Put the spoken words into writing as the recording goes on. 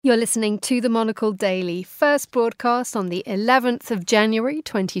You're listening to the Monocle Daily, first broadcast on the 11th of January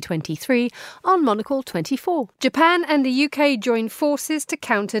 2023 on Monocle 24. Japan and the UK join forces to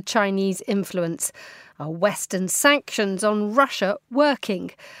counter Chinese influence. Are Western sanctions on Russia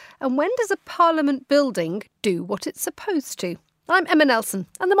working? And when does a parliament building do what it's supposed to? I'm Emma Nelson,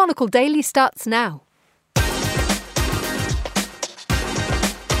 and the Monocle Daily starts now.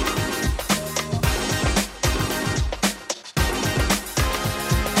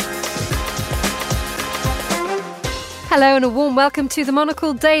 Hello and a warm welcome to the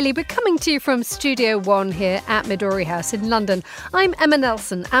Monocle Daily. We're coming to you from Studio One here at Midori House in London. I'm Emma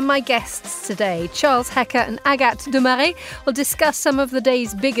Nelson, and my guests today, Charles Hecker and Agathe de Maré, will discuss some of the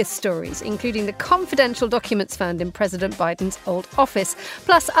day's biggest stories, including the confidential documents found in President Biden's old office.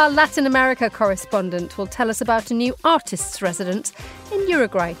 Plus, our Latin America correspondent will tell us about a new artist's residence in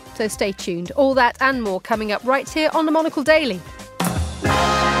Uruguay. So stay tuned. All that and more coming up right here on the Monocle Daily.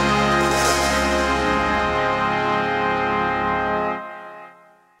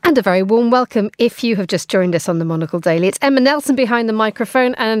 And a very warm welcome if you have just joined us on the Monocle Daily. It's Emma Nelson behind the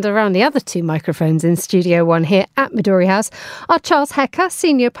microphone, and around the other two microphones in Studio One here at Midori House are Charles Hecker,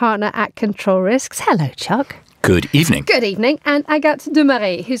 Senior Partner at Control Risks. Hello, Chuck. Good evening. Good evening. And Agathe de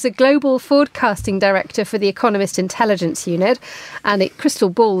Maré, who's a Global Forecasting Director for the Economist Intelligence Unit. And crystal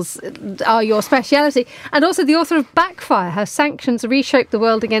balls are your speciality. And also the author of Backfire, How Sanctions Reshaped the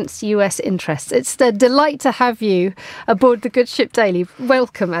World Against US Interests. It's a delight to have you aboard the Good Ship Daily.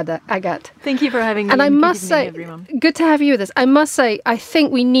 Welcome, Agathe. Thank you for having me. And I must say, everyone. Good to have you with us. I must say, I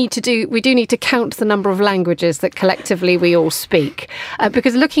think we do need to count the number of languages that collectively we all speak.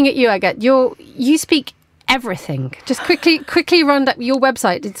 Because looking at you, Agathe, you speak everything. Just quickly run down your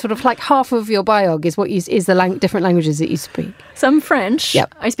website. It's sort of like half of your biog is the different languages that you speak. So I'm French.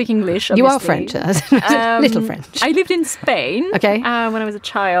 Yep. I speak English, obviously. You are French. Little French. I lived in Spain when I was a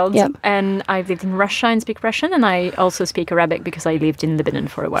child. Yep. And I've lived in Russia and speak Russian. And I also speak Arabic because I lived in Lebanon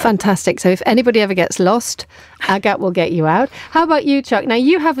for a while. Fantastic. So if anybody ever gets lost, Agathe will get you out. How about you, Chuck? Now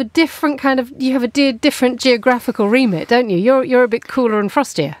you have a different different geographical remit, don't you? You're a bit cooler and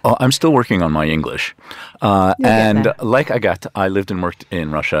frostier. Oh, I'm still working on my English. And like Agathe, I lived and worked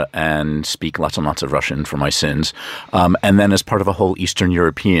in Russia and speak lots and lots of Russian for my sins. And then as part of a whole Eastern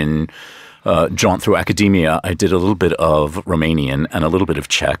European jaunt through academia, I did a little bit of Romanian and a little bit of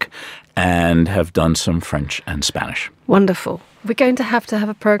Czech and have done some French and Spanish. Wonderful. We're going to have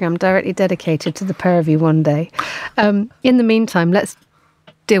a programme directly dedicated to the pair of you one day. In the meantime, let's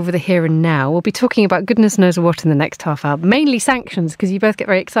deal with the here and now. We'll be talking about goodness knows what in the next half hour, mainly sanctions, because you both get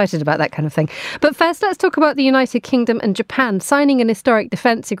very excited about that kind of thing. But first, let's talk about the United Kingdom and Japan signing an historic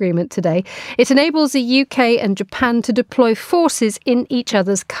defence agreement today. It enables the UK and Japan to deploy forces in each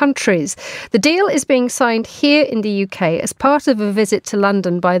other's countries. The deal is being signed here in the UK as part of a visit to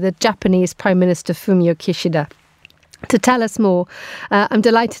London by the Japanese Prime Minister Fumio Kishida. To tell us more, I'm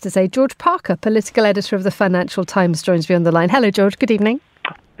delighted to say George Parker, political editor of the Financial Times, joins me on the line. Hello, George. Good evening.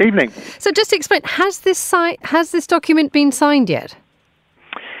 Evening. So just to explain, has this document been signed yet?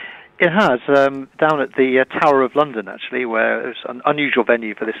 It has, down at the Tower of London, actually, where it's an unusual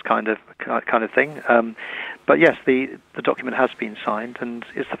venue for this kind of thing. But yes, the document has been signed, and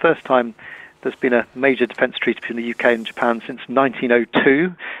it's the first time there's been a major defence treaty between the UK and Japan since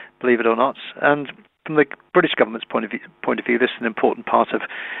 1902, believe it or not. And from the British government's point of view, this is an important part of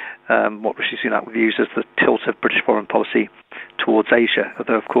what Rishi Sunak views as the tilt of British foreign policy towards Asia,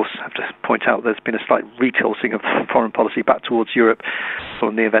 although of course I have to point out there's been a slight retilting of foreign policy back towards Europe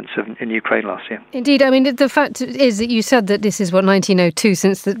following the events in Ukraine last year. Indeed, I mean the fact is that you said that this is 1902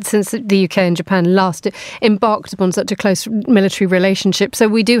 since the UK and Japan last embarked upon such a close military relationship, so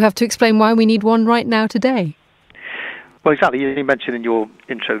we do have to explain why we need one right now today. Well, exactly. You mentioned in your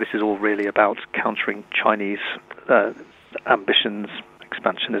intro this is all really about countering Chinese ambitions,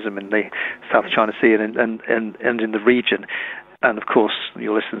 expansionism in the South China Sea and in the region. And of course,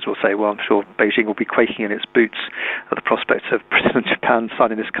 your listeners will say, well, I'm sure Beijing will be quaking in its boots at the prospect of Britain and Japan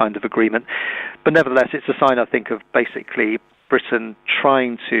signing this kind of agreement. But nevertheless, it's a sign, I think, of basically Britain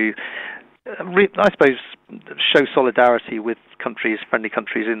trying to, I suppose, show solidarity with friendly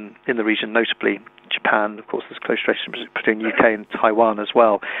countries in the region, notably Japan. Of course, there's close relations between UK and Taiwan as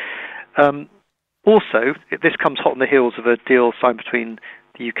well. Also, this comes hot on the heels of a deal signed between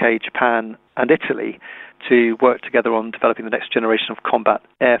the UK, Japan and Italy to work together on developing the next generation of combat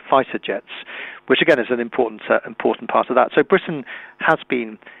air fighter jets, which again is an important part of that. So Britain has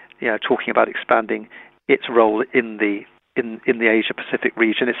been, talking about expanding its role in the Asia Pacific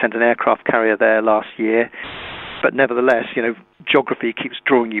region. It sent an aircraft carrier there last year, but nevertheless, geography keeps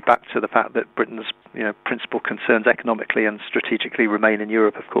drawing you back to the fact that Britain's principal concerns economically and strategically remain in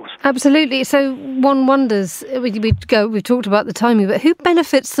Europe, of course. Absolutely. So one wonders, we've talked about the timing, but who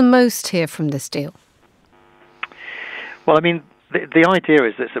benefits the most here from this deal? Well, I mean, the idea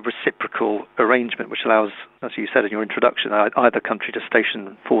is that it's a reciprocal arrangement which allows, as you said in your introduction, either country to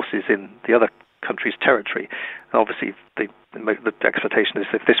station forces in the other country's territory. And obviously, the expectation is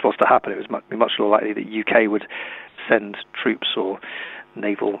if this was to happen, it was much more likely that the UK would send troops or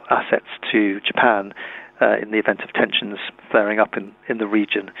naval assets to Japan in the event of tensions flaring up in the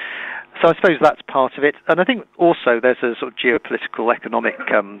region. So I suppose that's part of it. And I think also there's a sort of geopolitical, economic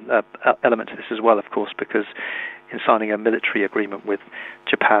element to this as well, of course, because in signing a military agreement with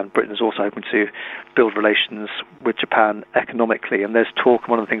Japan, Britain is also hoping to build relations with Japan economically. And there's talk,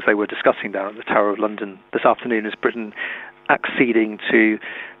 one of the things they were discussing down at the Tower of London this afternoon is Britain acceding to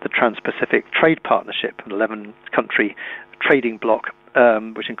the Trans-Pacific Trade Partnership, an 11-country trading bloc,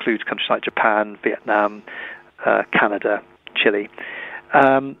 which includes countries like Japan, Vietnam, Canada, Chile.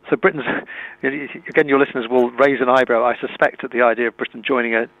 So Britain's, again, your listeners will raise an eyebrow, I suspect, at the idea of Britain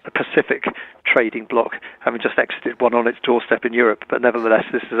joining a Pacific trading bloc, having just exited one on its doorstep in Europe. But nevertheless,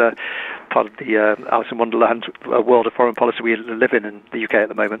 this is a part of the Alice in Wonderland world of foreign policy we live in the UK at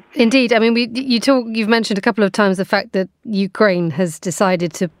the moment. Indeed. I mean, you've mentioned a couple of times the fact that Ukraine has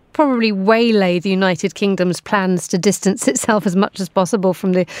decided to probably waylay the United Kingdom's plans to distance itself as much as possible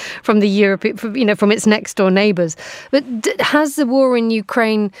from the Europe, from its next door neighbours. But has the war in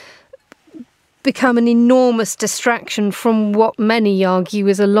Ukraine become an enormous distraction from what many argue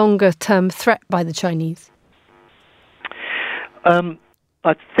is a longer term threat by the Chinese?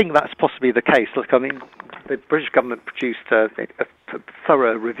 I think that's possibly the case. Look, I mean, the British government produced a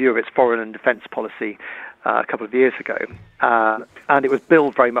thorough review of its foreign and defence policy a couple of years ago, and it was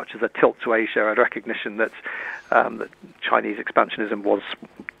billed very much as a tilt to Asia and recognition that Chinese expansionism was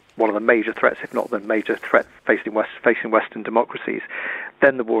one of the major threats, if not the major threat facing Western democracies.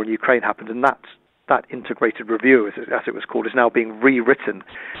 Then the war in Ukraine happened, and that integrated review, as it was called, is now being rewritten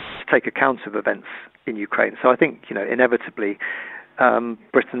to take account of events in Ukraine. So I think, inevitably,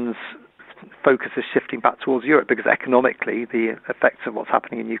 Britain's focus is shifting back towards Europe because economically the effects of what's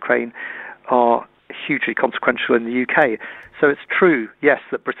happening in Ukraine are hugely consequential in the UK. So it's true, yes,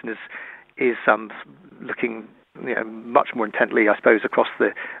 that Britain is looking much more intently, I suppose, across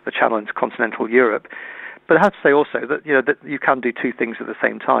the Channel into continental Europe. But I have to say also that that you can do two things at the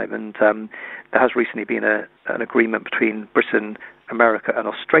same time, and there has recently been an agreement between Britain, America, and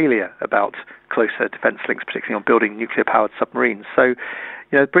Australia about closer defence links, particularly on building nuclear-powered submarines. So,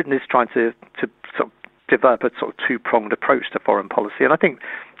 Britain is trying to sort of develop a sort of two-pronged approach to foreign policy, and I think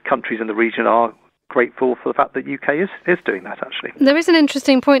countries in the region are grateful for the fact that UK is doing that, actually. There is an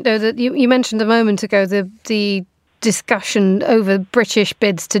interesting point, though, that you mentioned a moment ago, the discussion over British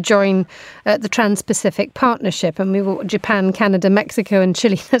bids to join the Trans-Pacific Partnership, and we've got Japan, Canada, Mexico and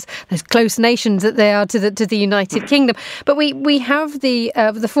Chile. There's close nations that they are to the United Kingdom. But we have the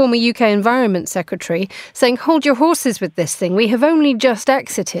former UK Environment Secretary saying, hold your horses with this thing. We have only just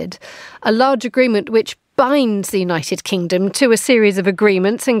exited a large agreement which binds the United Kingdom to a series of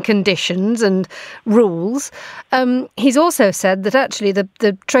agreements and conditions and rules. He's also said that actually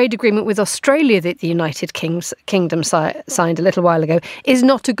the trade agreement with Australia that the United Kingdom signed a little while ago is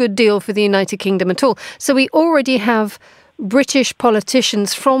not a good deal for the United Kingdom at all. So we already have British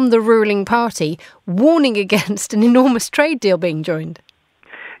politicians from the ruling party warning against an enormous trade deal being joined.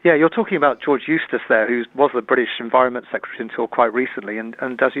 Yeah, you're talking about George Eustice there, who was the British Environment Secretary until quite recently. And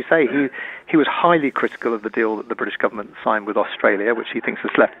as you say, he was highly critical of the deal that the British government signed with Australia, which he thinks has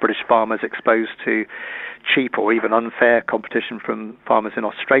left British farmers exposed to cheap or even unfair competition from farmers in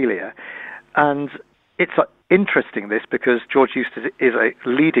Australia. And it's interesting, this, because George Eustice is a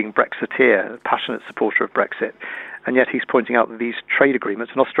leading Brexiteer, a passionate supporter of Brexit. And yet he's pointing out that these trade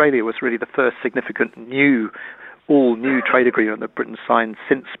agreements, and Australia was really the first significant all-new trade agreement that Britain signed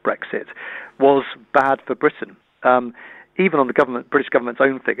since Brexit, was bad for Britain. Even on the British government's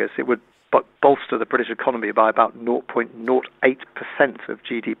own figures, it would bolster the British economy by about 0.08% of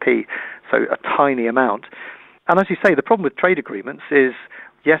GDP, so a tiny amount. And as you say, the problem with trade agreements is,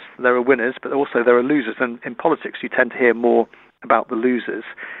 yes, there are winners, but also there are losers. And in politics, you tend to hear more about the losers.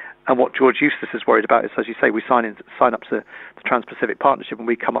 And what George Eustice is worried about is, as you say, we sign up to the Trans-Pacific Partnership, and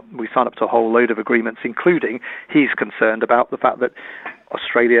we sign up to a whole load of agreements, including he's concerned about the fact that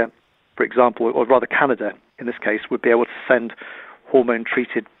Australia, for example, or rather Canada in this case, would be able to send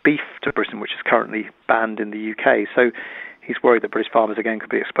hormone-treated beef to Britain, which is currently banned in the UK. So he's worried that British farmers again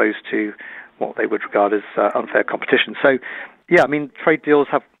could be exposed to what they would regard as unfair competition. So Yeah, I mean, trade deals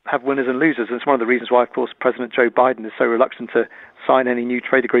have winners and losers. And it's one of the reasons why, of course, President Joe Biden is so reluctant to sign any new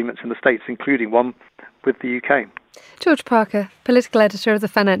trade agreements in the States, including one with the UK. George Parker, political editor of the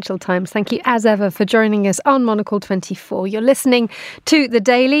Financial Times, thank you as ever for joining us on Monocle 24. You're listening to The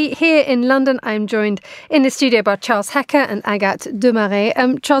Daily. Here in London, I'm joined in the studio by Charles Hecker and Agathe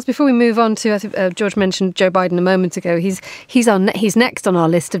Demarais. Charles, before we move on to, I think George mentioned Joe Biden a moment ago. He's next on our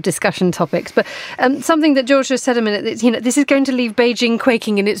list of discussion topics. But something that George just said a minute, this is going to leave Beijing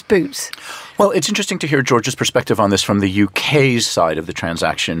quaking in its boots. Well, it's interesting to hear George's perspective on this from the UK's side of the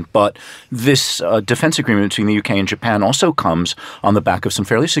transaction. But this defence agreement between the UK and Japan also comes on the back of some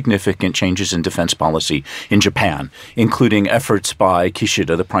fairly significant changes in defense policy in Japan, including efforts by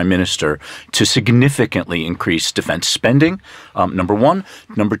Kishida, the prime minister, to significantly increase defense spending, number one.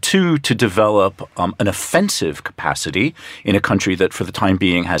 Number two, to develop an offensive capacity in a country that for the time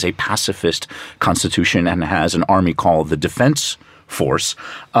being has a pacifist constitution and has an army called the Defense Force.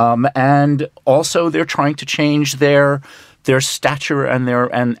 And also they're trying to change their stature and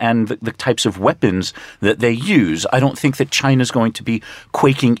the types of weapons that they use. I don't think that China's going to be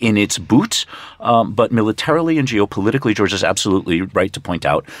quaking in its boots, but militarily and geopolitically, George is absolutely right to point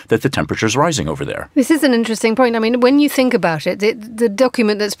out that the temperature's rising over there. This is an interesting point. I mean, when you think about it, the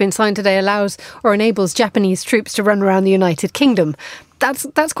document that's been signed today allows or enables Japanese troops to run around the United Kingdom.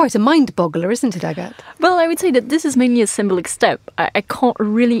 That's quite a mind-boggler, isn't it, Agathe? Well, I would say that this is mainly a symbolic step. I can't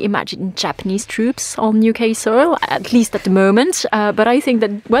really imagine Japanese troops on UK soil, at least at the moment. But I think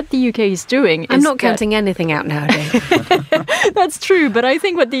that what the UK is doing I'm not counting anything out nowadays. That's true. But I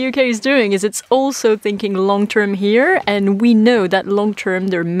think what the UK is doing is it's also thinking long-term here. And we know that long-term,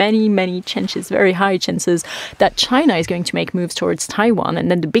 there are many, many chances, very high chances, that China is going to make moves towards Taiwan. And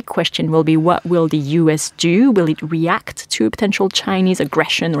then the big question will be, what will the US do? Will it react to a potential Chinese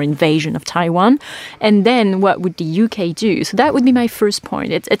aggression or invasion of Taiwan? And then what would the UK do? So that would be my first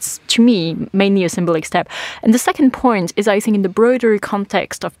point. It's to me, mainly a symbolic step. And the second point is, I think, in the broader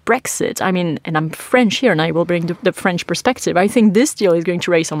context of Brexit, I mean, and I'm French here and I will bring the French perspective, I think this deal is going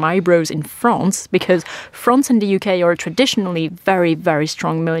to raise some eyebrows in France because France and the UK are traditionally very, very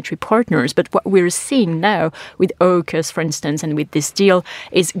strong military partners. But what we're seeing now with AUKUS, for instance, and with this deal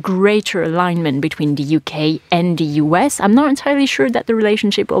is greater alignment between the UK and the US. I'm not entirely sure that the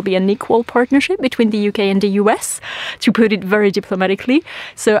relationship will be an equal partnership between the UK and the US, to put it very diplomatically.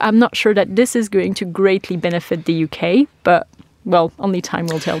 So I'm not sure that this is going to greatly benefit the UK, but well, only time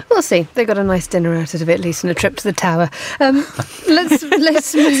will tell. We'll see. They got a nice dinner out of it, at least, and a trip to the Tower. Let's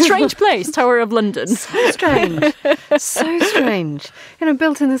strange place, Tower of London. So strange. So strange.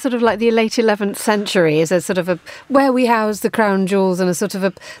 Built in the sort of like the late 11th century as a sort of where we house the crown jewels and the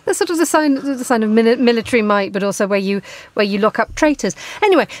sign of military might, but also where you lock up traitors.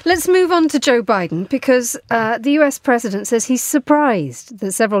 Anyway, let's move on to Joe Biden because the US president says he's surprised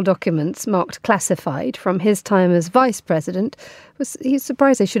that several documents marked classified from his time as vice president. He's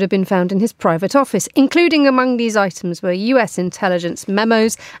surprised they should have been found in his private office, including among these items were US intelligence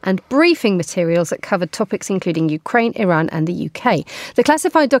memos and briefing materials that covered topics including Ukraine, Iran and the UK. The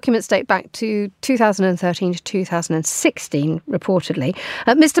classified documents date back to 2013 to 2016, reportedly.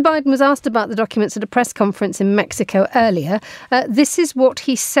 Mr. Biden was asked about the documents at a press conference in Mexico earlier. This is what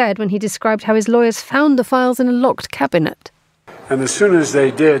he said when he described how his lawyers found the files in a locked cabinet. And as soon as they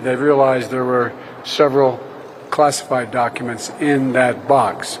did, they realized there were several classified documents in that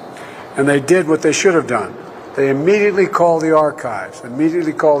box. And they did what they should have done. They immediately called the archives,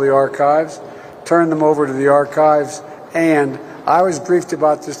 turned them over to the archives, and I was briefed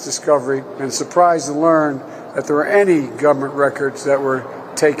about this discovery and surprised to learn that there were any government records that were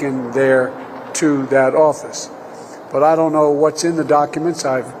taken there to that office. But I don't know what's in the documents.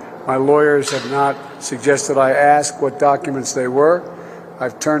 My lawyers have not suggested I ask what documents they were.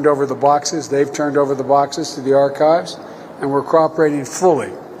 I've turned over the boxes. They've turned over the boxes to the archives, and we're cooperating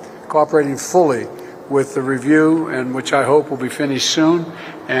fully with the review, and which I hope will be finished soon,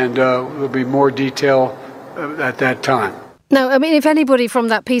 and there'll be more detail at that time. No, I mean, if anybody from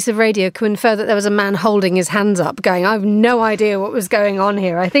that piece of radio could infer that there was a man holding his hands up going, I have no idea what was going on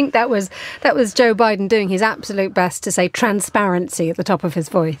here. I think that was Joe Biden doing his absolute best to say transparency at the top of his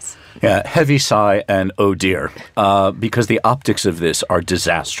voice. Yeah, heavy sigh and oh dear, because the optics of this are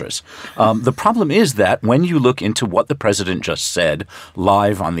disastrous. The problem is that when you look into what the president just said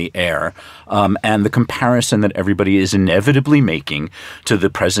live on the air, and the comparison that everybody is inevitably making to the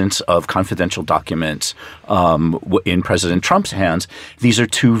presence of confidential documents in President Trump's hands, these are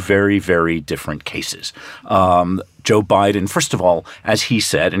two very, very different cases. Joe Biden, first of all, as he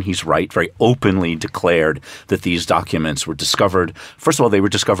said, and he's right, very openly declared that these documents were discovered. First of all, they were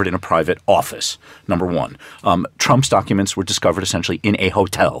discovered in a private office, number one. Trump's documents were discovered essentially in a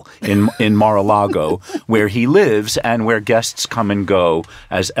hotel in Mar-a-Lago, where he lives and where guests come and go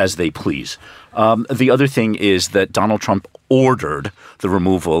as they please. The other thing is that Donald Trump ordered the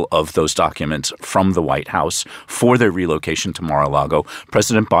removal of those documents from the White House for their relocation to Mar-a-Lago.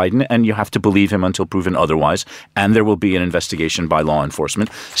 President Biden, and you have to believe him until proven otherwise, and there will be an investigation by law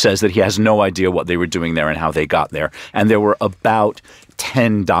enforcement, says that he has no idea what they were doing there and how they got there. And there were about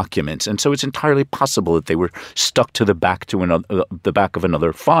 10 documents. And so it's entirely possible that they were stuck to the back of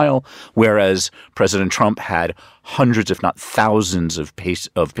another file, whereas President Trump had hundreds, if not thousands of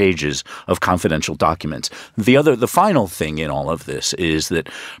pages of confidential documents. The final thing in all of this is that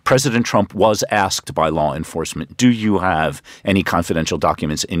President Trump was asked by law enforcement, do you have any confidential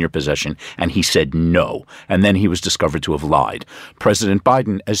documents in your possession? And he said no. And then he was discovered to have lied. President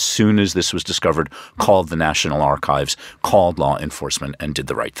Biden, as soon as this was discovered, called the National Archives, called law enforcement, and did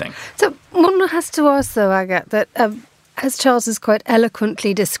the right thing. So one has to ask, though, Agathe, that as Charles has quite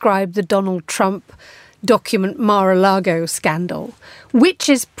eloquently described the Donald Trump document Mar-a-Lago scandal, which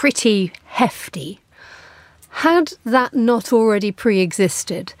is pretty hefty, had that not already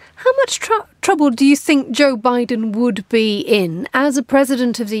pre-existed, how much trouble do you think Joe Biden would be in as a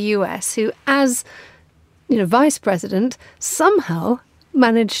president of the US who, as vice president, somehow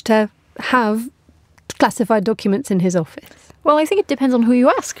managed to have classified documents in his office? Well, I think it depends on who you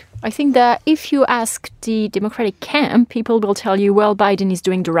ask. I think that if you ask the Democratic camp, people will tell you, well, Biden is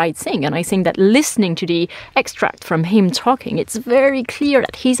doing the right thing. And I think that listening to the extract from him talking, it's very clear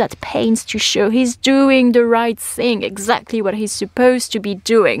that he's at pains to show he's doing the right thing, exactly what he's supposed to be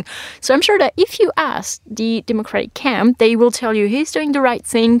doing. So I'm sure that if you ask the Democratic camp, they will tell you he's doing the right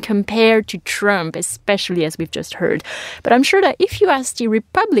thing compared to Trump, especially as we've just heard. But I'm sure that if you ask the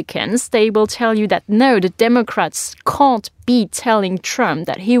Republicans, they will tell you that no, the Democrats can't be telling Trump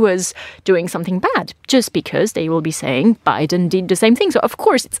that he was doing something bad just because they will be saying Biden did the same thing. So, of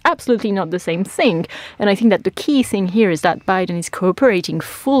course, it's absolutely not the same thing. And I think that the key thing here is that Biden is cooperating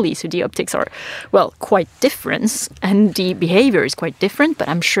fully. So the optics are, well, quite different and the behavior is quite different. But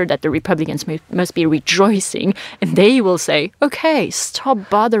I'm sure that the Republicans must be rejoicing and they will say, OK, stop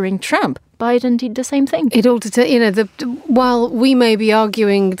bothering Trump. Biden did the same thing. It all, while we may be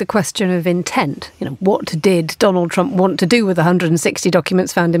arguing the question of intent, what did Donald Trump want to do with 160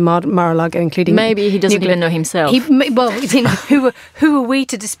 documents found in Mar-a-Lago, including maybe he doesn't even know himself. Who are we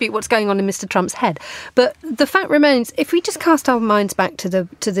to dispute what's going on in Mr. Trump's head? But the fact remains, if we just cast our minds back to the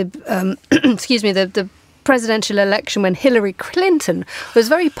the presidential election when Hillary Clinton was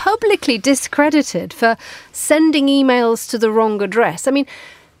very publicly discredited for sending emails to the wrong address. I mean,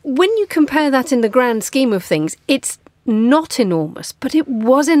 when you compare that in the grand scheme of things, it's not enormous, but it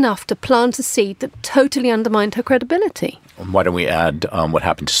was enough to plant a seed that totally undermined her credibility. Why don't we add what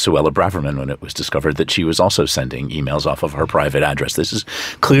happened to Suella Braverman when it was discovered that she was also sending emails off of her private address? This is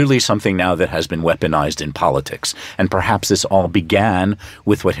clearly something now that has been weaponized in politics. And perhaps this all began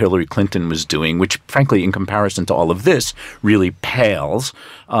with what Hillary Clinton was doing, which, frankly, in comparison to all of this, really pales.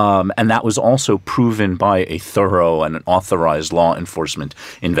 And that was also proven by a thorough and an authorized law enforcement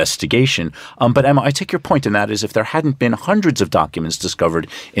investigation. But Emma, I take your point, and that is if there hadn't been hundreds of documents discovered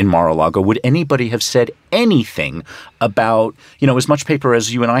in Mar-a-Lago, would anybody have said anything about, as much paper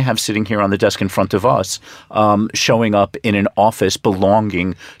as you and I have sitting here on the desk in front of us, showing up in an office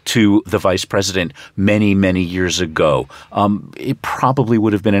belonging to the vice president many, many years ago? It probably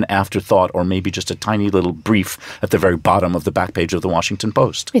would have been an afterthought or maybe just a tiny little brief at the very bottom of the back page of the Washington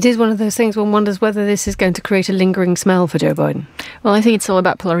Post. It is one of those things one wonders whether this is going to create a lingering smell for Joe Biden. Well, I think it's all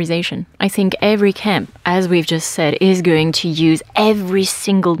about polarization. I think every camp, as we've just said, is going to use every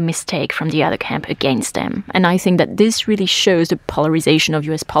single mistake from the other camp against them. And I think that this really shows the polarization of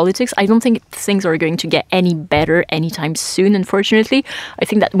US politics. I don't think things are going to get any better anytime soon, unfortunately. I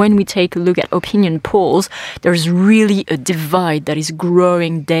think that when we take a look at opinion polls, there's really a divide that is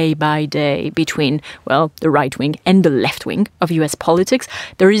growing day by day between, well, the right wing and the left wing of US politics.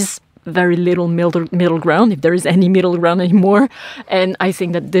 There is very little middle ground, if there is any middle ground anymore. And I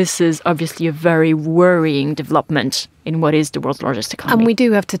think that this is obviously a very worrying development in what is the world's largest economy. And we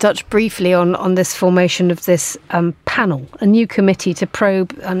do have to touch briefly on this formation of this panel, a new committee to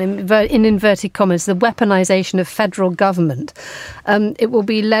probe, in inverted commas, the weaponization of federal government. It will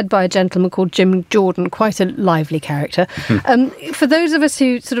be led by a gentleman called Jim Jordan, quite a lively character. For those of us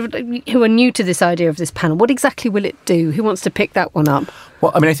who are new to this idea of this panel, what exactly will it do? Who wants to pick that one up?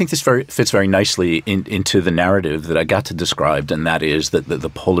 Well, I mean, I think this fits very nicely into the narrative that Agatha described, and that is that the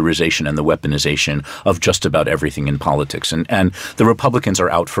polarization and the weaponization of just about everything in politics. And the Republicans are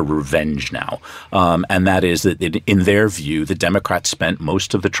out for revenge now. And that is that in their view, the Democrats spent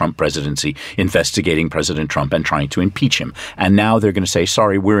most of the Trump presidency investigating President Trump and trying to impeach him. And now they're going to say,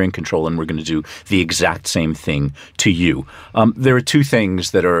 sorry, we're in control and we're going to do the exact same thing to you. There are two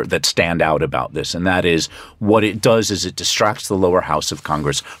things that stand out about this, and that is what it does is it distracts the lower house of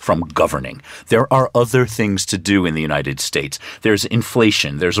Congress from governing. There are other things to do in the United States. There's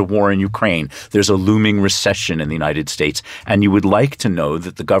inflation. There's a war in Ukraine. There's a looming recession in the United States. And you would like to know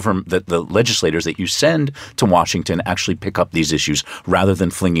that the legislators that you send to Washington actually pick up these issues rather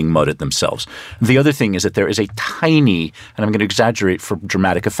than flinging mud at themselves. The other thing is that there is a tiny, and I'm going to exaggerate for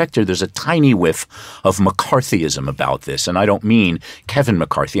dramatic effect here, there's a tiny whiff of McCarthyism about this. And I don't mean Kevin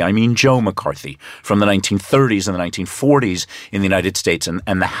McCarthy. I mean Joe McCarthy from the 1930s and the 1940s in the United States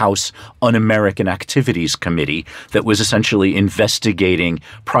and the House Un-American Activities Committee that was essentially investigating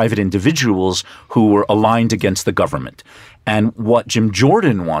private individuals who were aligned against the government. And what Jim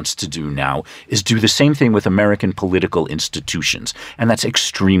Jordan wants to do now is do the same thing with American political institutions. And that's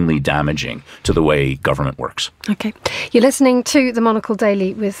extremely damaging to the way government works. Okay. You're listening to The Monocle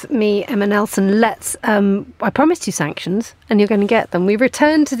Daily with me, Emma Nelson. I promised you sanctions, and you're going to get them. We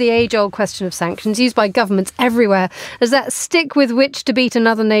return to the age-old question of sanctions used by governments everywhere as that stick with which to beat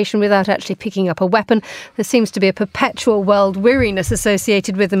another nation without actually picking up a weapon. There seems to be a perpetual world weariness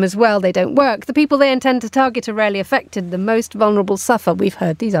associated with them as well. They don't work. The people they intend to target are rarely affected. The most vulnerable suffer. We've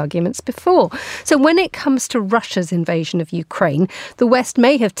heard these arguments before. So when it comes to Russia's invasion of Ukraine, the West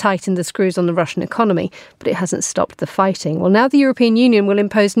may have tightened the screws on the Russian economy, but it hasn't stopped the fighting. Well, now the European Union will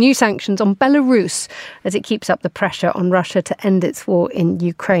impose new sanctions on Belarus as it keeps up the pressure on Russia to end its war in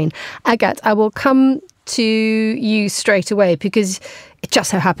Ukraine. Agat, I will come to you straight away because it just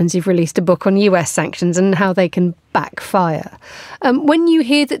so happens you've released a book on US sanctions and how they can backfire. When you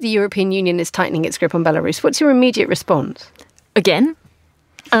hear that the European Union is tightening its grip on Belarus, what's your immediate response? Again?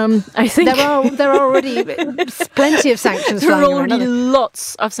 I think there are already plenty of sanctions. There are already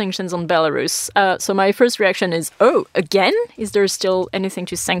lots of sanctions on Belarus. So my first reaction is, again? Is there still anything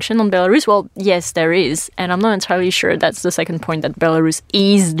to sanction on Belarus? Well, yes, there is. And I'm not entirely sure that's the second point, that Belarus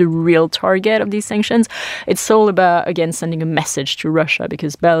is the real target of these sanctions. It's all about, again, sending a message to Russia,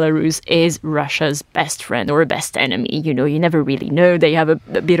 because Belarus is Russia's best friend or best enemy. You know, you never really know. They have a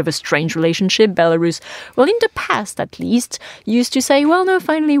bit of a strange relationship. Belarus, well, in the past at least, used to say, well, no,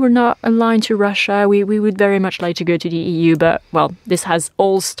 fine, we're not aligned to Russia. We would very much like to go to the EU, but, well, this has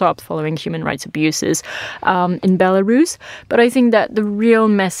all stopped following human rights abuses in Belarus. But I think that the real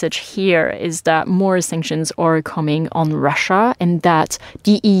message here is that more sanctions are coming on Russia, and that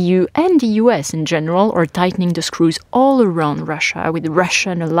the EU and the US in general are tightening the screws all around Russia with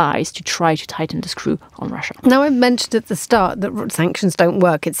Russian allies to try to tighten the screw on Russia. Now, I mentioned at the start that sanctions don't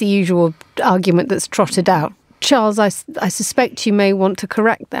work. It's the usual argument that's trotted out. Charles, I suspect you may want to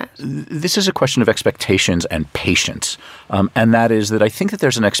correct that. This is a question of expectations and patience. And that is that I think that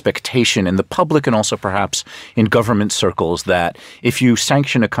there's an expectation in the public and also perhaps in government circles that if you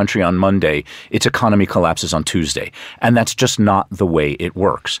sanction a country on Monday, its economy collapses on Tuesday. And that's just not the way it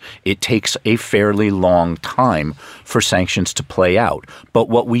works. It takes a fairly long time for sanctions to play out. But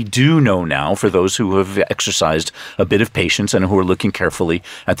what we do know now, for those who have exercised a bit of patience and who are looking carefully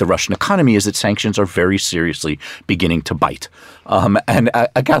at the Russian economy, is that sanctions are very seriously beginning to bite. And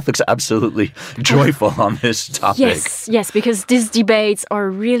Agatha looks absolutely joyful on this topic. Yes, because these debates are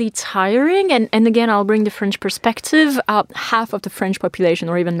really tiring. And again, I'll bring the French perspective. Half of the French population,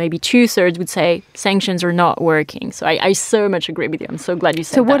 or even maybe 2/3, would say sanctions are not working. So I so much agree with you. I'm so glad you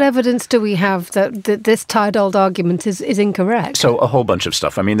said that. So what evidence do we have that this tired-old argument is incorrect? So a whole bunch of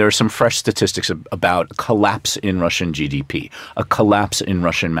stuff. I mean, there are some fresh statistics about a collapse in Russian GDP, a collapse in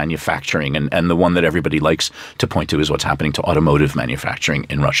Russian manufacturing, and the one that everybody likes to point to is what's happening to automotive manufacturing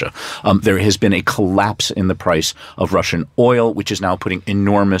in Russia. There has been a collapse in the price of Russian oil, which is now putting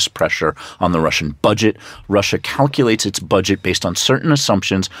enormous pressure on the Russian budget. Russia calculates its budget based on certain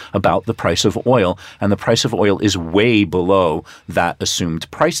assumptions about the price of oil, and the price of oil is way below that assumed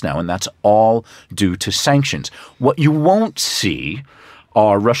price now, and that's all due to sanctions. What you won't see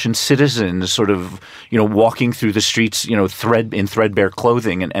are Russian citizens sort of, walking through the streets, in threadbare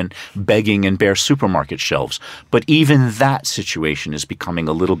clothing and begging in bare supermarket shelves. But even that situation is becoming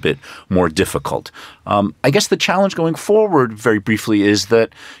a little bit more difficult. I guess the challenge going forward, very briefly, is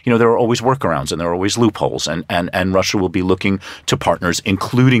that there are always workarounds and there are always loopholes, and Russia will be looking to partners,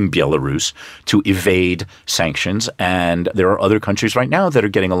 including Belarus, to evade sanctions. And there are other countries right now that are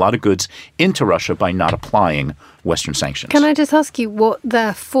getting a lot of goods into Russia by not applying Western sanctions. Can I just ask you what,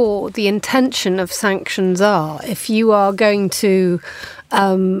 therefore, the intention of sanctions are? If you are going to,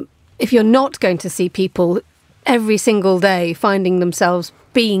 if you're not going to see people every single day finding themselves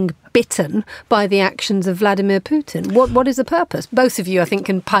being bitten by the actions of Vladimir Putin, what is the purpose? Both of you, I think,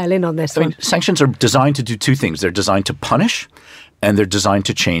 can pile in on this one. Sanctions are designed to do two things. They're designed to punish, and they're designed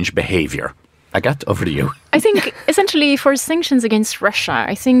to change behavior. Agathe, over to you. I think essentially for sanctions against Russia,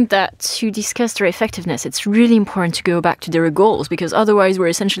 I think that to discuss their effectiveness, it's really important to go back to their goals, because otherwise we're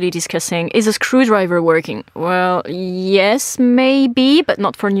essentially discussing, is a screwdriver working? Well, yes, maybe, but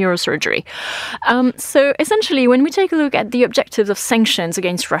not for neurosurgery. So essentially, when we take a look at the objectives of sanctions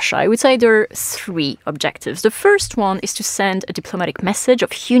against Russia, I would say there are three objectives. The first one is to send a diplomatic message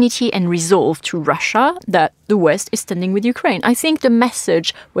of unity and resolve to Russia that the West is standing with Ukraine. I think the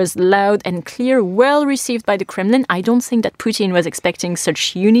message was loud and clear, well received by the Kremlin. I don't think that Putin was expecting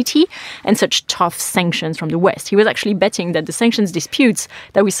such unity and such tough sanctions from the West. He was actually betting that the sanctions disputes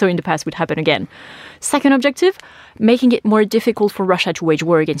that we saw in the past would happen again. Second objective, making it more difficult for Russia to wage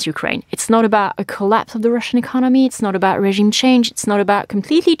war against Ukraine. It's not about a collapse of the Russian economy. It's not about regime change. It's not about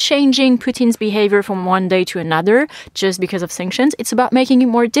completely changing Putin's behavior from one day to another just because of sanctions. It's about making it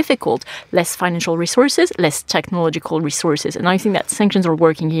more difficult. Less financial resources, less technological resources. And I think that sanctions are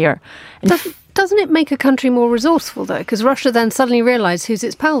working here. And doesn't it make a country more resourceful, though? Because Russia then suddenly realised who's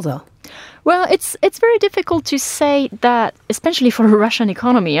its pals are. Well, it's very difficult to say that, especially for the Russian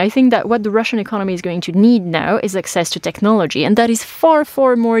economy. I think that what the Russian economy is going to need now is access to technology. And that is far,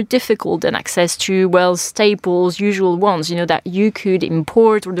 far more difficult than access to, well, staples, usual ones, that you could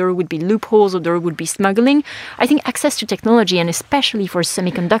import, or there would be loopholes, or there would be smuggling. I think access to technology, and especially for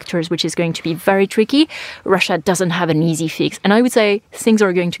semiconductors, which is going to be very tricky, Russia doesn't have an easy fix. And I would say things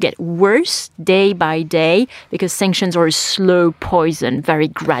are going to get worse day by day because sanctions are a slow poison, very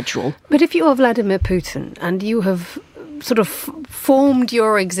gradual. But if you are Vladimir Putin and you have sort of formed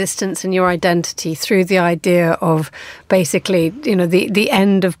your existence and your identity through the idea of basically, the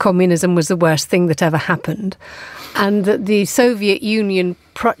end of communism was the worst thing that ever happened, and that the Soviet Union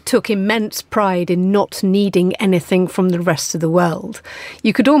took immense pride in not needing anything from the rest of the world,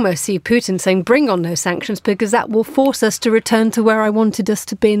 you could almost see Putin saying, bring on those sanctions because that will force us to return to where I wanted us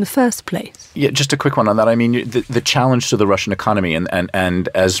to be in the first place. Yeah, just a quick one on that. I mean, the challenge to the Russian economy, and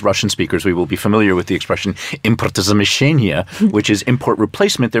as Russian speakers, we will be familiar with the expression importozamещение, which is import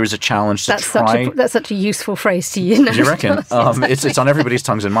replacement. There is a challenge to that's such a useful phrase to use. Do you reckon? It's on everybody's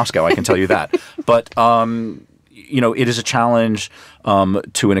tongues in Moscow, I can tell you that. But it is a challenge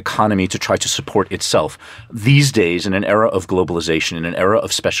to an economy to try to support itself. These days, in an era of globalization, in an era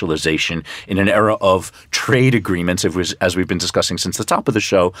of specialization, in an era of trade agreements, as we've been discussing since the top of the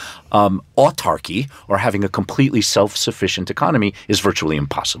show, autarky, or having a completely self-sufficient economy, is virtually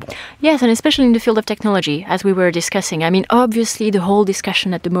impossible. Yes, and especially in the field of technology, as we were discussing. I mean, obviously, the whole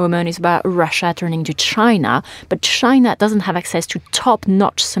discussion at the moment is about Russia turning to China, but China doesn't have access to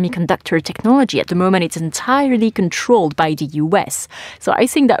top-notch semiconductor technology. At the moment, it's entirely controlled by the US. So I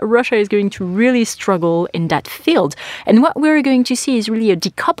think that Russia is going to really struggle in that field. And what we're going to see is really a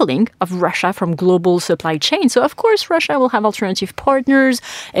decoupling of Russia from global supply chains. So of course, Russia will have alternative partners,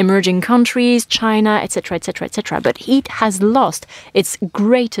 emerging countries, China, etc., etc., etc. But it has lost its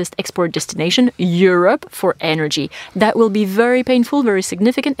greatest export destination, Europe, for energy. That will be very painful, very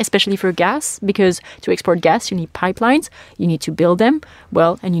significant, especially for gas, because to export gas, you need pipelines, you need to build them,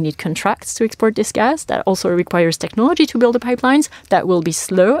 and you need contracts to export this gas. That also requires technology to build the pipelines. That will be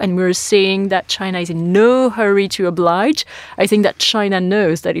slow, and we're seeing that China is in no hurry to oblige. I think that China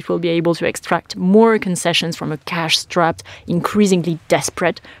knows that it will be able to extract more concessions from a cash-strapped, increasingly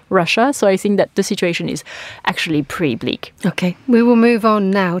desperate Russia. So I think that the situation is actually pretty bleak. Okay, we will move on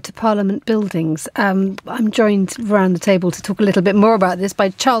now to Parliament buildings. I'm joined around the table to talk a little bit more about this by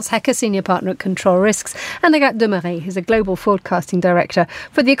Charles Hecker, Senior Partner at Control Risks, and Agathe Demarais, who's a Global Forecasting Director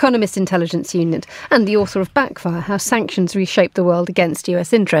for the Economist Intelligence Unit and the author of Backfire, How Sanctions Reshape the World Against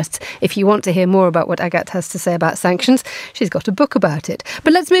US Interests. If you want to hear more about what Agathe has to say about sanctions, she's got a book about it.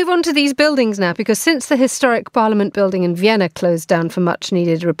 But let's move on to these buildings now, because since the historic Parliament building in Vienna closed down for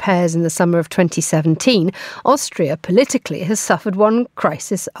much-needed repairs in the summer of 2017, Austria politically has suffered one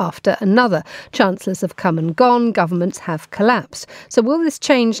crisis after another. Chancellors have come and gone, governments have collapsed. So will this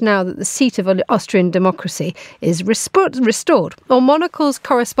change now that the seat of Austrian democracy is restored? Well, Monocle's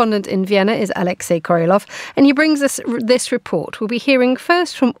correspondent in Vienna is Alexei Korylov, and he brings us this report. we'll be hearing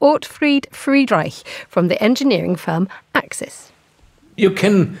first from Ortfried Friedreich from the engineering firm Axis. You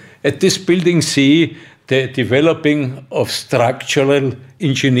can at this building see the developing of structural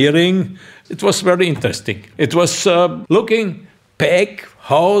engineering. It was very interesting. It was looking back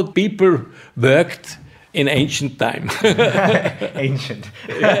how people worked in ancient time. Ancient.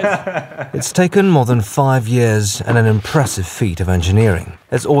 Yes. It's taken more than 5 years and an impressive feat of engineering,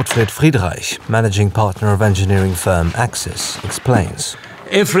 as Ortfried Friedreich, managing partner of engineering firm Axis, explains.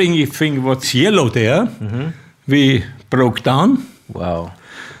 Everything was yellow there, we broke down. Wow.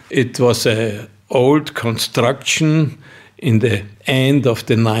 It was an old construction in the end of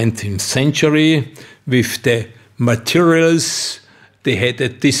the 19th century with the materials they had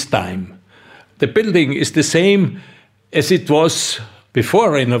at this time. The building is the same as it was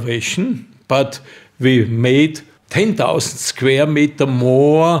before renovation, but we made 10,000 square meter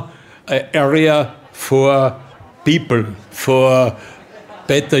more area for people, for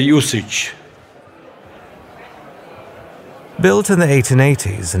better usage. Built in the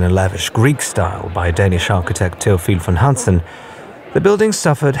 1880s in a lavish Greek style by Danish architect Theophil von Hansen, the building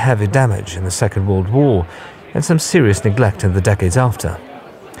suffered heavy damage in the Second World War and some serious neglect in the decades after.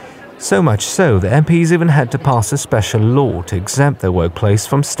 So much so, the MPs even had to pass a special law to exempt their workplace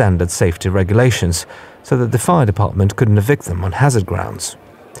from standard safety regulations so that the fire department couldn't evict them on hazard grounds.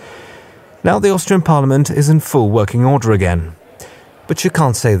 Now the Austrian parliament is in full working order again. But you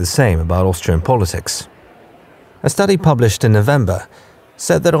can't say the same about Austrian politics. A study published in November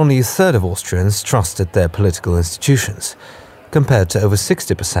said that only a third of Austrians trusted their political institutions, compared to over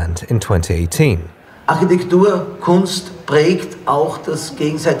 60% in 2018. Architektur, Kunst prägt auch das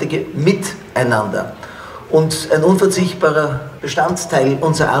gegenseitige Miteinander. Und ein unverzichtbarer Bestandteil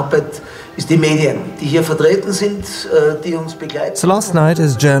unserer Arbeit ist die Medien, die hier vertreten sind, die uns begleiten. So last night,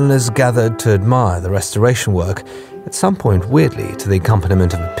 as journalists gathered to admire the restoration work, at some point weirdly to the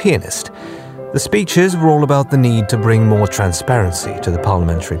accompaniment of a pianist, the speeches were all about the need to bring more transparency to the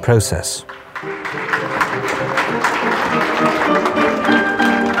parliamentary process.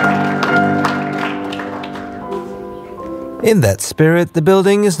 In that spirit, the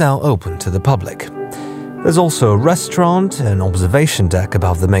building is now open to the public. There's also a restaurant, an observation deck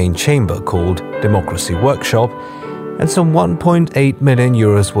above the main chamber called Democracy Workshop, and some 1.8 million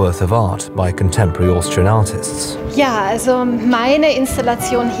euros worth of art by contemporary Austrian artists. Ja, also meine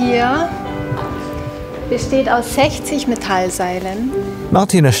Installation hier besteht aus 60 Metallseilen.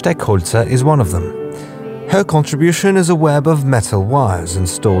 Martina Steckholzer is one of them. Her contribution is a web of metal wires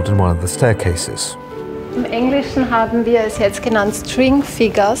installed in one of the staircases. Im Englischen haben wir es jetzt genannt String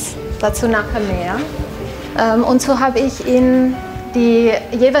Figures, dazu nachher mehr. Und so habe ich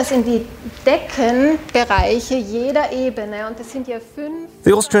jeweils in die Deckenbereiche jeder Ebene, und es sind ja 5.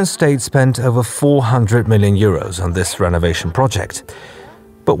 The Austrian state spent over 400 million euros on this renovation project.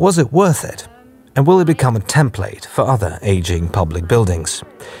 But was it worth it? And will it become a template for other aging public buildings?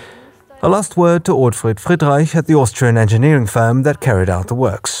 A last word to Ortfried Friedreich at the Austrian engineering firm that carried out the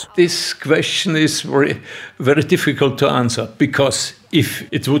works. This question is very, very difficult to answer, because if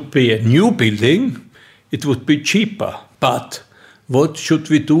it would be a new building, it would be cheaper. But what should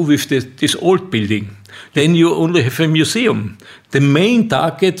we do with this old building? Then you only have a museum. The main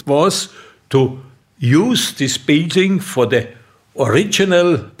target was to use this building for the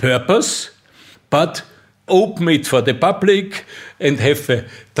original purpose, but open it for the public and have a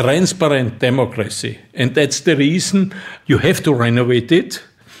transparent democracy. And that's the reason you have to renovate it.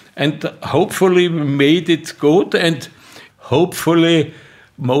 And hopefully we made it good, and hopefully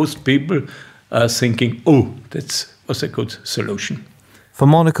most people are thinking, oh, that was a good solution. For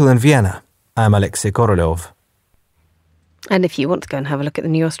Monocle in Vienna, I'm Alexei Korolev. And if you want to go and have a look at the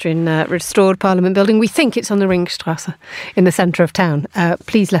new Austrian restored Parliament building, we think it's on the Ringstrasse in the centre of town.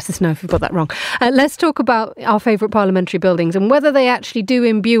 Please let us know if we've got that wrong. Let's talk about our favourite parliamentary buildings and whether they actually do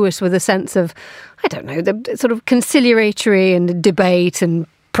imbue us with a sense of, I don't know, the sort of conciliatory and debate and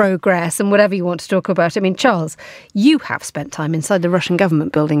progress and whatever you want to talk about. I mean, Charles, you have spent time inside the Russian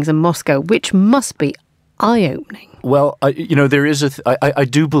government buildings in Moscow, which must be eye-opening. Well, there is I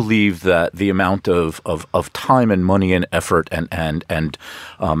do believe that the amount of time and money and effort and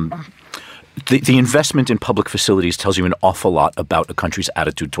the investment in public facilities tells you an awful lot about a country's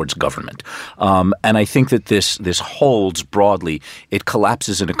attitude towards government. And I think that this holds broadly. It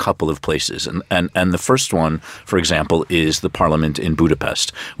collapses in a couple of places. And the first one, for example, is the parliament in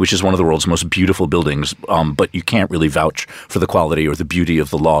Budapest, which is one of the world's most beautiful buildings. But you can't really vouch for the quality or the beauty of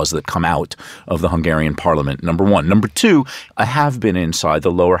the laws that come out of the Hungarian parliament, number one. Number two, I have been inside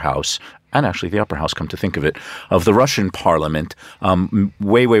the lower house and actually the upper house, come to think of it, of the Russian parliament,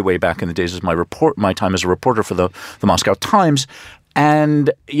 way back in the days as my time as a reporter for the Moscow Times.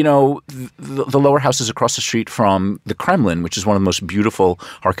 And, the lower house is across the street from the Kremlin, which is one of the most beautiful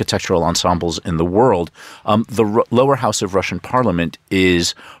architectural ensembles in the world. The lower house of Russian parliament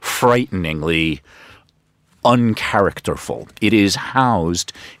is frighteningly uncharacterful. It is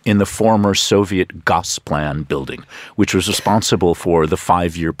housed in the former Soviet Gosplan building, which was responsible for the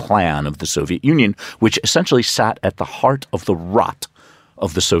 5-year plan of the Soviet Union, which essentially sat at the heart of the rot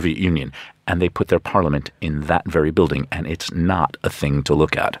of the Soviet Union. And they put their parliament in that very building, and it's not a thing to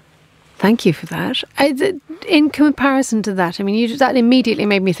look at. Thank you for that. In comparison to that, that immediately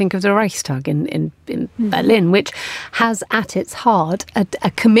made me think of the Reichstag in Berlin, which has at its heart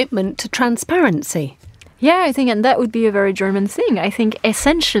a commitment to transparency. Yeah, I think, and that would be a very German thing. I think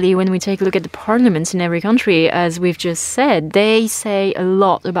essentially when we take a look at the parliaments in every country, as we've just said, they say a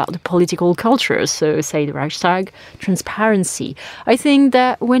lot about the political culture. So say the Reichstag, transparency. I think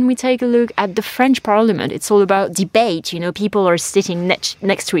that when we take a look at the French parliament, it's all about debate. People are sitting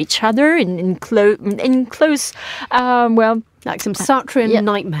next to each other in close, like some Sartrean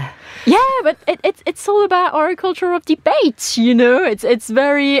nightmare. Yeah, but it's all about our culture of debate, It's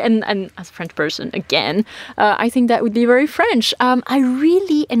very, and as a French person, again, I think that would be very French. I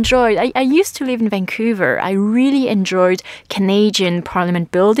really enjoyed, I used to live in Vancouver. I really enjoyed Canadian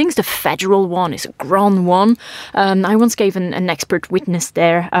parliament buildings. The federal one is a grand one. I once gave an expert witness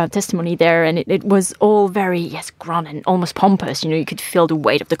there, testimony there, and it was all very, grand and almost pompous. You could feel the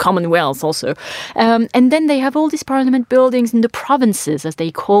weight of the Commonwealth also. And then they have all these parliament buildings in the provinces, as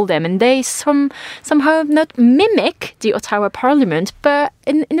they call them, and they somehow not mimic the Ottawa Parliament, but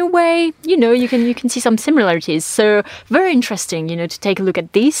in a way, you can see some similarities. So very interesting, to take a look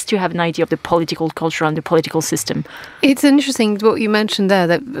at these to have an idea of the political culture and the political system. It's interesting what you mentioned there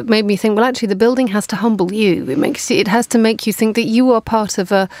that made me think, well, actually, the building has to humble you. It has to make you think that you are part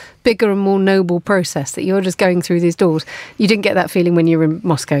of a bigger and more noble process, that you're just going through these doors. You didn't get that feeling when you were in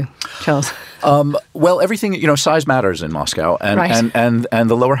Moscow, Charles. Well, everything, size matters in Moscow. And, right. and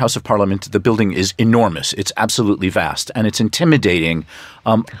the lower house of parliament, the building is enormous. It's absolutely vast and it's intimidating,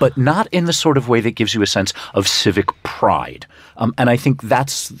 but not in the sort of way that gives you a sense of civic pride. And I think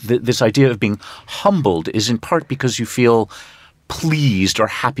that's this idea of being humbled is in part because you feel pleased or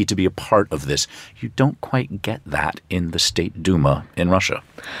happy to be a part of this. You don't quite get that in the State Duma in Russia.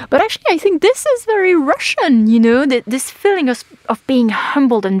 But actually, I think this is very Russian, this feeling of being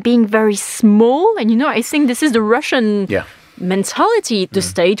humbled and being very small. And, I think this is the Russian mentality. The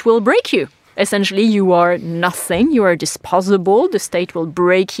state will break you. Essentially, you are nothing. You are disposable. The state will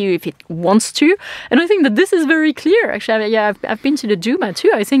break you if it wants to. And I think that this is very clear. Actually, I've been to the Duma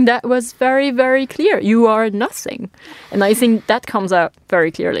too. I think that was very, very clear. You are nothing. And I think that comes out very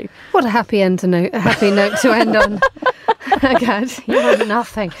clearly. What a happy note to end on. Agathe, you are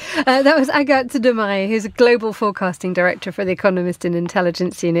nothing. That was Agathe Demarais, who's a Global Forecasting Director for The Economist and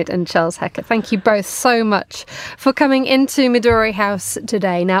Intelligence Unit, and Charles Hecker. Thank you both so much for coming into Midori House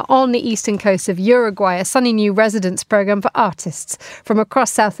today. Now, on the eastern coast of Uruguay, a sunny new residence programme for artists from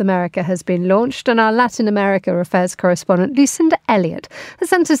across South America has been launched, and our Latin America affairs correspondent Lucinda Elliott has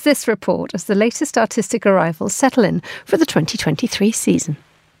sent us this report as the latest artistic arrivals settle in for the 2023 season.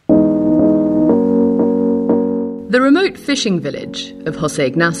 The remote fishing village of José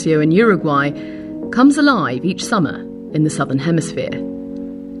Ignacio in Uruguay comes alive each summer in the Southern Hemisphere.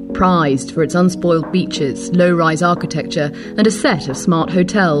 Prized for its unspoiled beaches, low-rise architecture and a set of smart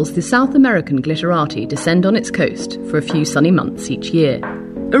hotels, the South American glitterati descend on its coast for a few sunny months each year.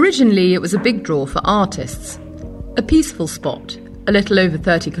 Originally, it was a big draw for artists. A peaceful spot, a little over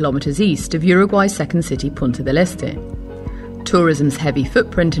 30 kilometres east of Uruguay's second city, Punta del Este. Tourism's heavy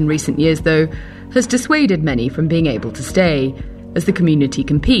footprint in recent years, though, has dissuaded many from being able to stay, as the community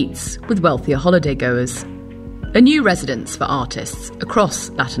competes with wealthier holidaygoers. A new residence for artists across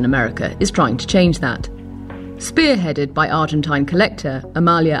Latin America is trying to change that. Spearheaded by Argentine collector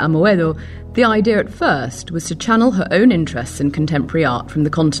Amalia Amoedo, the idea at first was to channel her own interests in contemporary art from the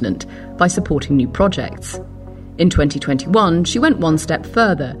continent by supporting new projects. In 2021, she went one step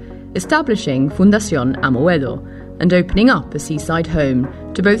further, establishing Fundación Amoedo and opening up a seaside home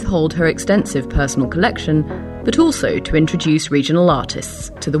to both hold her extensive personal collection, but also to introduce regional artists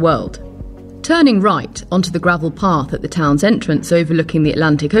to the world. Turning right onto the gravel path at the town's entrance overlooking the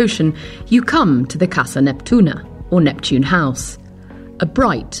Atlantic Ocean, you come to the Casa Neptuna, or Neptune House. A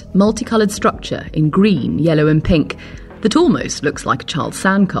bright, multicoloured structure in green, yellow and pink that almost looks like a child's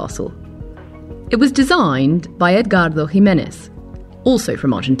sandcastle. It was designed by Edgardo Jimenez, also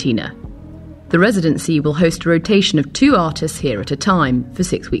from Argentina. The residency will host a rotation of 2 artists here at a time for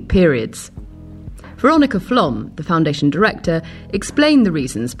 6-week periods. Veronica Flom, the foundation director, explained the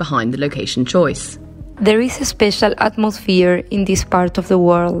reasons behind the location choice. There is a special atmosphere in this part of the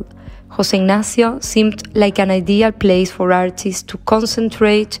world. José Ignacio seemed like an ideal place for artists to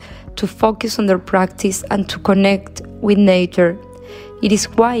concentrate, to focus on their practice and to connect with nature. It is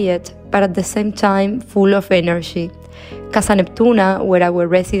quiet, but at the same time full of energy. Casa Neptuna, where our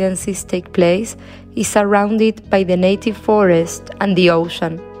residencies take place, is surrounded by the native forest and the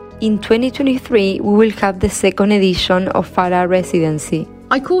ocean. In 2023, we will have the 2nd edition of Fara Residency.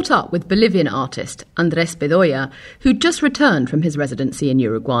 I caught up with Bolivian artist Andrés Bedoya, who'd just returned from his residency in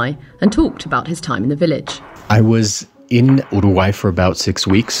Uruguay and talked about his time in the village. I was in Uruguay for about 6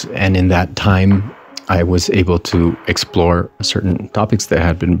 weeks, and in that time I was able to explore certain topics that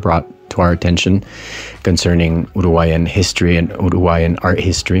had been brought to our attention concerning Uruguayan history and Uruguayan art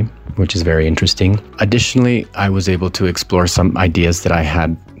history, which is very interesting. Additionally, I was able to explore some ideas that I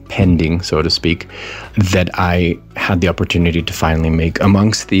had pending, so to speak, that I had the opportunity to finally make.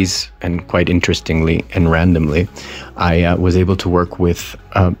 Amongst these, and quite interestingly and randomly, I was able to work with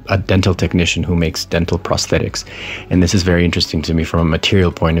a dental technician who makes dental prosthetics. And this is very interesting to me from a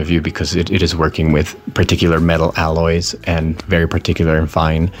material point of view because it is working with particular metal alloys and very particular and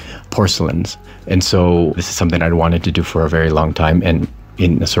fine porcelains. And so this is something I'd wanted to do for a very long time, and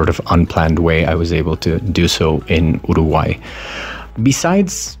in a sort of unplanned way, I was able to do so in Uruguay.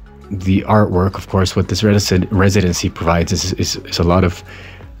 Besides the artwork, of course, what this residency provides is a lot of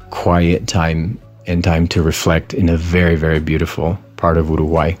quiet time and time to reflect in a very, very beautiful part of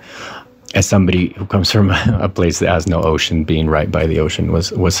Uruguay. As somebody who comes from a place that has no ocean, being right by the ocean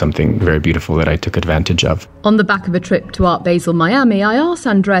was something very beautiful that I took advantage of. On the back of a trip to Art Basel Miami, I asked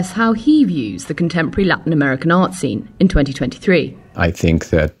Andrés how he views the contemporary Latin American art scene in 2023. I think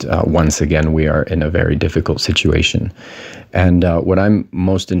that once again we are in a very difficult situation. And what I'm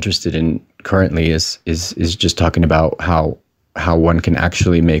most interested in currently is just talking about how one can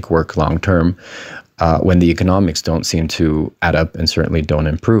actually make work long term when the economics don't seem to add up and certainly don't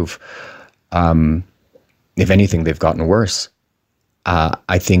improve. If anything, they've gotten worse.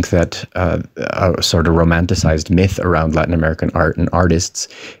 I think that a sort of romanticized myth around Latin American art and artists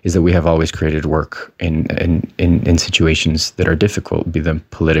is that we have always created work in situations that are difficult, be them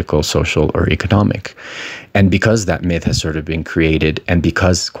political, social, or economic. And because that myth has sort of been created, and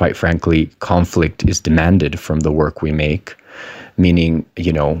because, quite frankly, conflict is demanded from the work we make, meaning,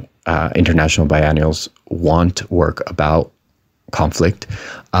 international biennials want work about conflict,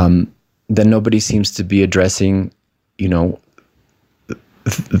 then nobody seems to be addressing,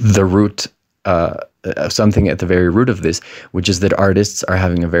 the root, something at the very root of this, which is that artists are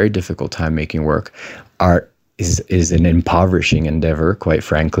having a very difficult time making work. Art is an impoverishing endeavor, quite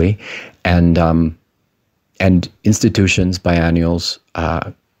frankly, and institutions, biennials,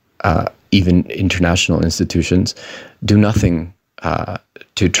 even international institutions, do nothing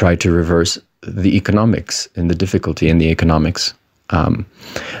to try to reverse the economics and the difficulty in the economics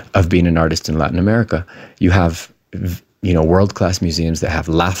of being an artist in Latin America. You have world-class museums that have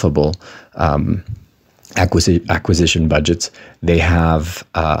laughable acquisition budgets. They have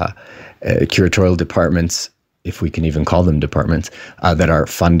curatorial departments, if we can even call them departments, that are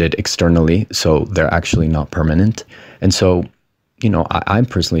funded externally, so they're actually not permanent. And so, I'm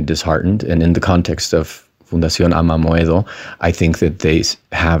personally disheartened. And in the context of Fundación Amamoedo, I think that they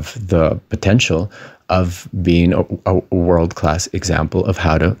have the potential of being a world-class example of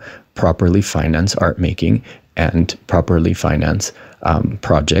how to properly finance art making and properly finance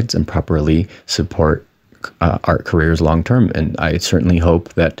projects and properly support art careers long term. And I certainly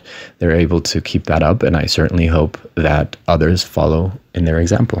hope that they're able to keep that up, and I certainly hope that others follow in their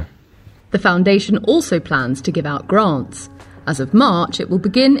example. The foundation also plans to give out grants. As of March, it will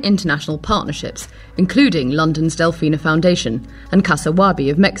begin international partnerships, including London's Delfina Foundation and Casa Wabi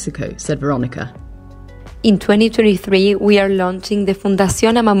of Mexico, said Veronica. In 2023, we are launching the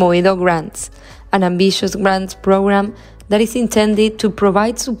Fundación Amamoedo Grants, an ambitious grants program that is intended to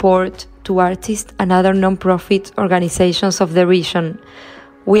provide support to artists and other non-profit organizations of the region.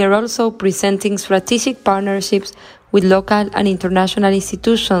 We are also presenting strategic partnerships with local and international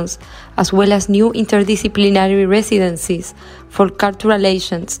institutions, as well as new interdisciplinary residencies for cultural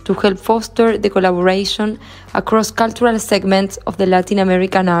agents to help foster the collaboration across cultural segments of the Latin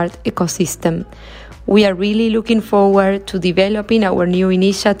American art ecosystem. We are really looking forward to developing our new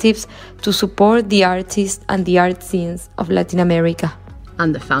initiatives to support the artists and the art scenes of Latin America.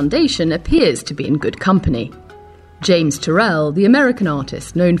 And the foundation appears to be in good company. James Turrell, the American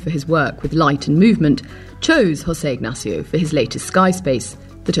artist known for his work with light and movement, chose José Ignacio for his latest Skyspace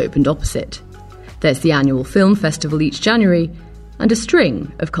that opened opposite. There's the annual film festival each January and a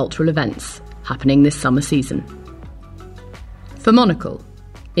string of cultural events happening this summer season. For Monocle,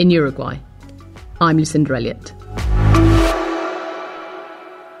 in Uruguay, I'm Lucinda Elliott.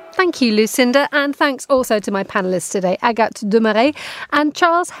 Thank you, Lucinda, and thanks also to my panellists today, Agathe Desmarais and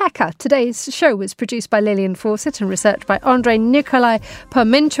Charles Hecker. Today's show was produced by Lillian Fawcett and researched by Andrei Nikolai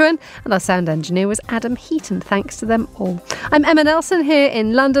Permintuan, and our sound engineer was Adam Heaton. Thanks to them all. I'm Emma Nelson here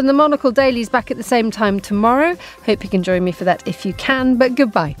in London. The Monocle Daily's back at the same time tomorrow. Hope you can join me for that if you can, but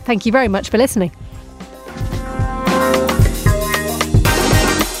goodbye. Thank you very much for listening.